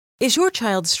Is your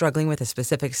child struggling with a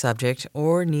specific subject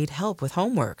or need help with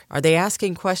homework? Are they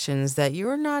asking questions that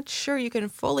you're not sure you can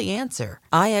fully answer?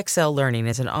 IXL Learning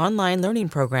is an online learning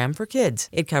program for kids.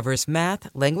 It covers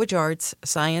math, language arts,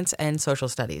 science, and social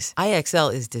studies.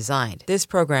 IXL is designed. This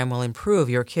program will improve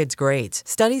your kids' grades.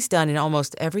 Studies done in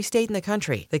almost every state in the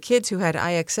country. The kids who had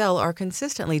IXL are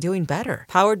consistently doing better.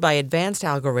 Powered by advanced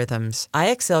algorithms,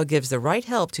 IXL gives the right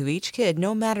help to each kid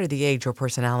no matter the age or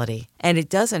personality. And it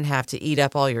doesn't have to eat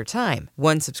up all your time.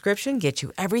 One subscription gets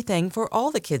you everything for all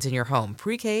the kids in your home,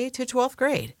 pre-K to 12th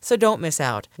grade. So don't miss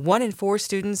out. 1 in 4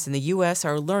 students in the U.S.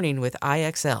 are learning with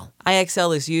IXL.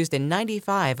 IXL is used in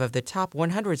 95 of the top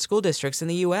 100 school districts in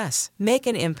the U.S. Make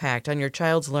an impact on your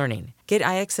child's learning. Get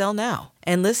IXL now.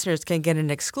 And listeners can get an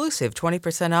exclusive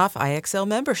 20% off IXL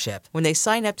membership when they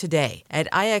sign up today at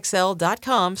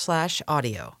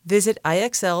IXL.com/audio. Visit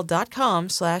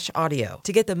IXL.com/audio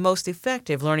to get the most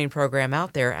effective learning program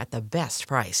out there at the best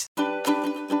price.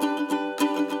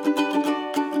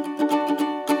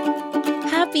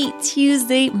 Happy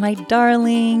Tuesday, my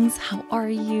darlings. How are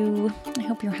you? I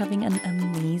hope you're having an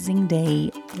amazing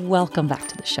day. Welcome back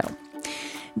to the show.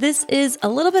 This is a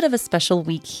little bit of a special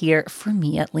week here, for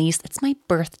me at least. It's my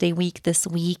birthday week this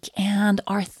week, and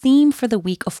our theme for the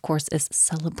week, of course, is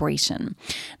celebration.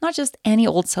 Not just any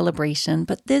old celebration,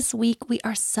 but this week we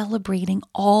are celebrating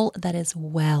all that is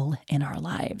well in our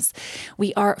lives.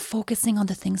 We are focusing on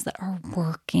the things that are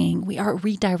working. We are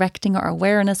redirecting our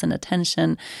awareness and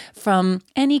attention from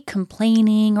any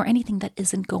complaining or anything that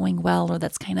isn't going well or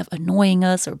that's kind of annoying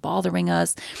us or bothering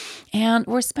us. And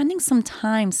we're spending some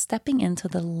time stepping into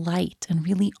the light and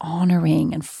really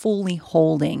honoring and fully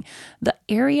holding the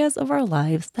areas of our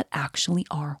lives that actually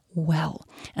are well,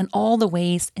 and all the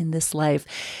ways in this life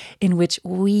in which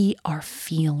we are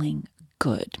feeling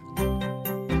good.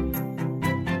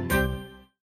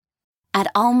 At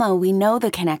Alma, we know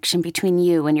the connection between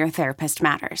you and your therapist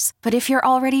matters. But if you're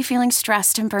already feeling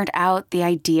stressed and burnt out, the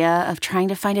idea of trying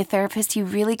to find a therapist you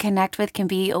really connect with can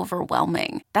be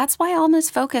overwhelming. That's why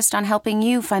Alma's focused on helping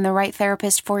you find the right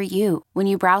therapist for you. When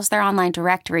you browse their online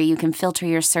directory, you can filter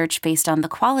your search based on the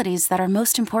qualities that are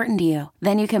most important to you.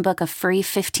 Then you can book a free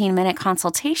 15-minute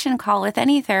consultation call with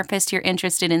any therapist you're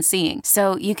interested in seeing,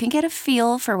 so you can get a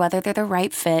feel for whether they're the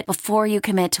right fit before you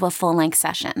commit to a full-length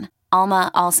session.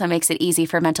 Alma also makes it easy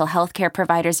for mental health care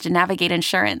providers to navigate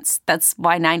insurance. That's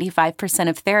why 95%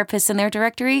 of therapists in their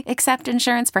directory accept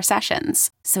insurance for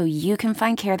sessions, so you can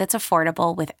find care that's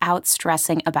affordable without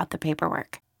stressing about the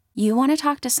paperwork. You want to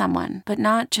talk to someone, but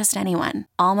not just anyone.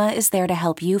 Alma is there to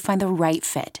help you find the right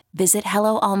fit. Visit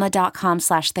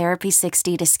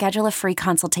helloalma.com/therapy60 to schedule a free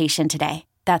consultation today.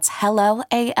 That's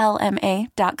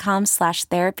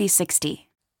helloalma.com/therapy60.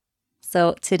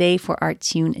 So today for our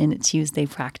Tune In Tuesday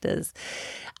practice,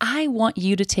 I want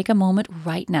you to take a moment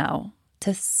right now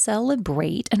to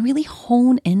celebrate and really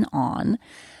hone in on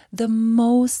the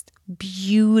most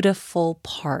beautiful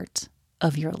part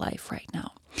of your life right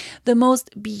now. The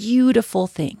most beautiful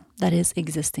thing that is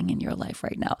existing in your life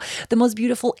right now. The most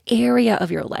beautiful area of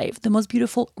your life. The most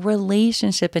beautiful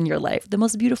relationship in your life. The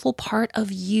most beautiful part of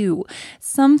you.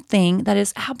 Something that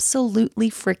is absolutely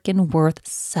freaking worth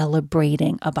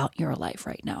celebrating about your life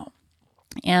right now.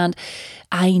 And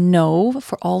I know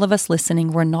for all of us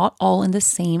listening, we're not all in the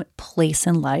same place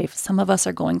in life. Some of us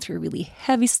are going through really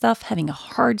heavy stuff, having a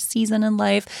hard season in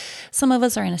life. Some of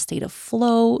us are in a state of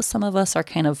flow. Some of us are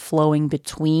kind of flowing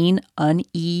between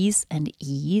unease and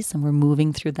ease. And we're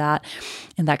moving through that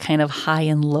in that kind of high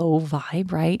and low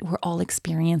vibe, right? We're all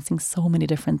experiencing so many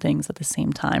different things at the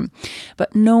same time.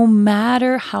 But no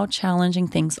matter how challenging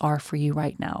things are for you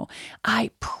right now,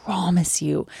 I promise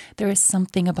you, there is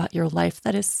something about your life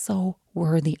that is so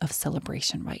worthy of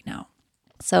celebration right now.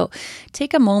 So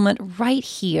take a moment right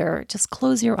here, just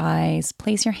close your eyes,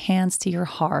 place your hands to your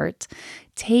heart,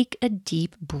 take a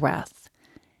deep breath,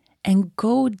 and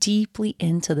go deeply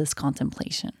into this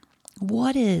contemplation.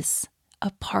 What is a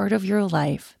part of your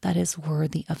life that is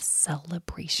worthy of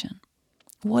celebration?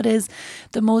 What is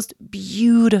the most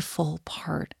beautiful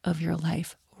part of your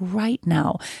life right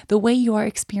now, the way you are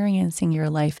experiencing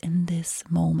your life in this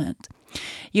moment?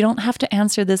 You don't have to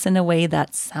answer this in a way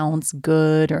that sounds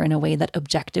good or in a way that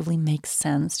objectively makes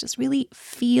sense. Just really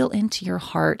feel into your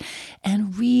heart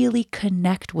and really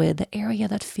connect with the area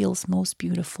that feels most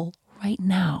beautiful right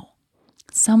now.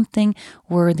 Something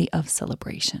worthy of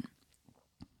celebration.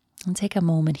 And take a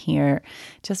moment here,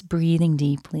 just breathing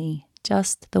deeply,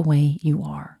 just the way you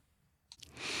are.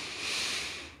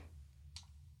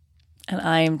 And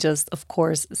I'm just, of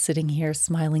course, sitting here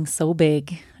smiling so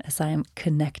big as I'm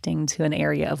connecting to an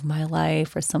area of my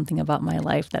life or something about my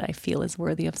life that I feel is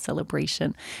worthy of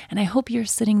celebration. And I hope you're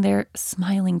sitting there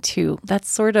smiling too. That's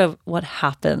sort of what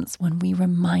happens when we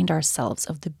remind ourselves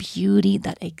of the beauty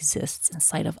that exists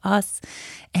inside of us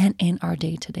and in our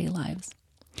day-to-day lives.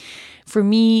 For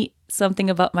me, something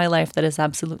about my life that is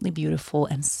absolutely beautiful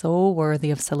and so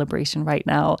worthy of celebration right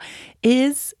now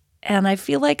is, and I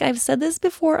feel like I've said this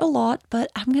before a lot,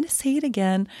 but I'm going to say it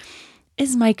again,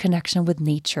 is my connection with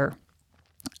nature.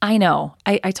 I know,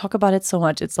 I talk about it so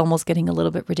much, it's almost getting a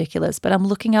little bit ridiculous, but I'm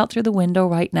looking out through the window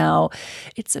right now.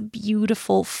 It's a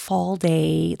beautiful fall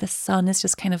day. The sun is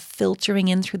just kind of filtering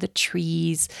in through the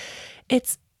trees.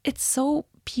 It's so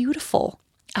beautiful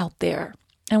out there.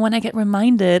 And when I get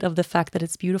reminded of the fact that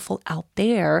it's beautiful out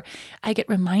there, I get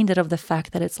reminded of the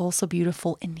fact that it's also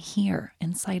beautiful in here,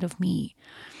 inside of me.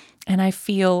 And I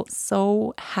feel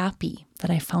so happy that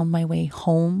I found my way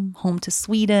home to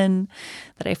Sweden,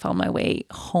 that I found my way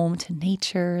home to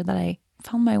nature, that I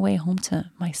found my way home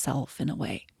to myself in a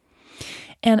way.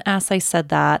 And as I said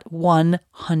that,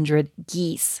 100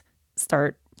 geese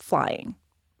start flying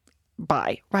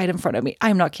by right in front of me.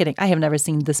 I'm not kidding. I have never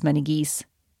seen this many geese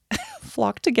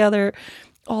flock together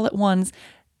all at once.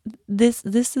 This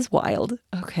is wild.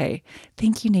 Okay.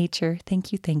 Thank you, nature.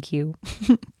 Thank you.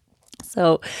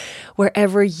 So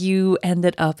wherever you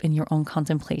ended up in your own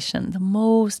contemplation, the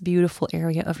most beautiful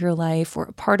area of your life or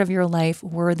a part of your life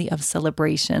worthy of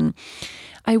celebration,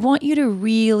 I want you to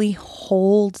really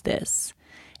hold this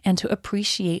and to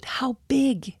appreciate how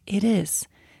big it is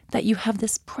that you have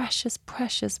this precious,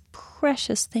 precious,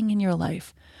 precious thing in your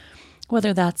life.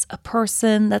 Whether that's a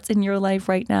person that's in your life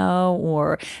right now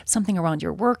or something around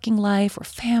your working life or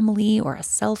family or a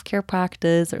self-care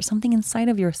practice or something inside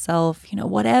of yourself,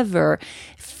 whatever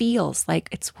feels like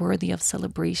it's worthy of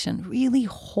celebration, really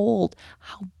hold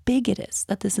how big it is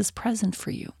that this is present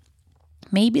for you.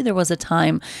 Maybe there was a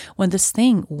time when this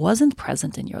thing wasn't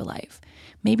present in your life.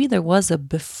 Maybe there was a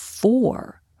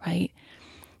before, right?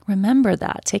 Remember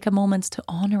that. Take a moment to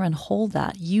honor and hold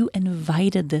that. You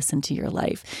invited this into your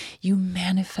life. You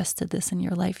manifested this in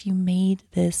your life. You made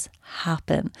this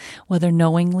happen, whether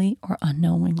knowingly or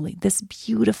unknowingly. This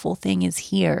beautiful thing is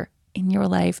here in your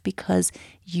life because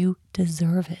you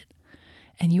deserve it.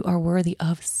 And you are worthy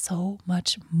of so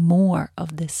much more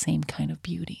of this same kind of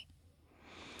beauty.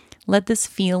 Let this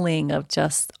feeling of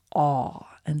just awe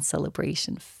and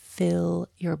celebration fill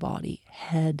your body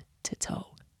head to toe.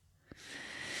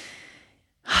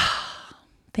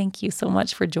 Thank you so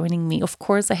much for joining me. Of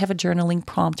course, I have a journaling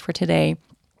prompt for today.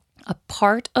 A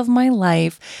part of my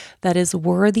life that is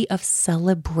worthy of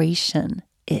celebration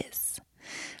is.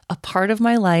 A part of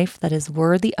my life that is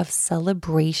worthy of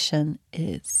celebration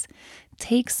is.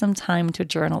 Take some time to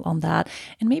journal on that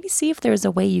and maybe see if there's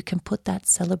a way you can put that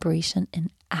celebration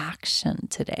in action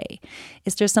today.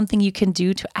 Is there something you can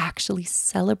do to actually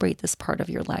celebrate this part of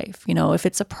your life? If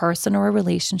it's a person or a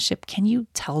relationship, can you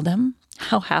tell them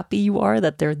how happy you are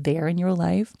that they're there in your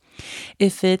life?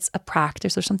 If it's a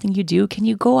practice or something you do, can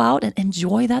you go out and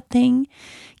enjoy that thing?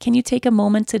 Can you take a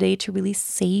moment today to really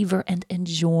savor and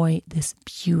enjoy this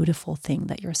beautiful thing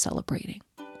that you're celebrating?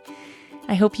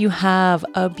 I hope you have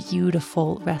a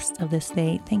beautiful rest of this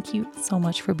day. Thank you so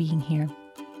much for being here.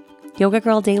 Yoga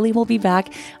Girl Daily will be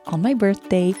back on my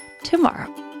birthday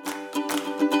tomorrow.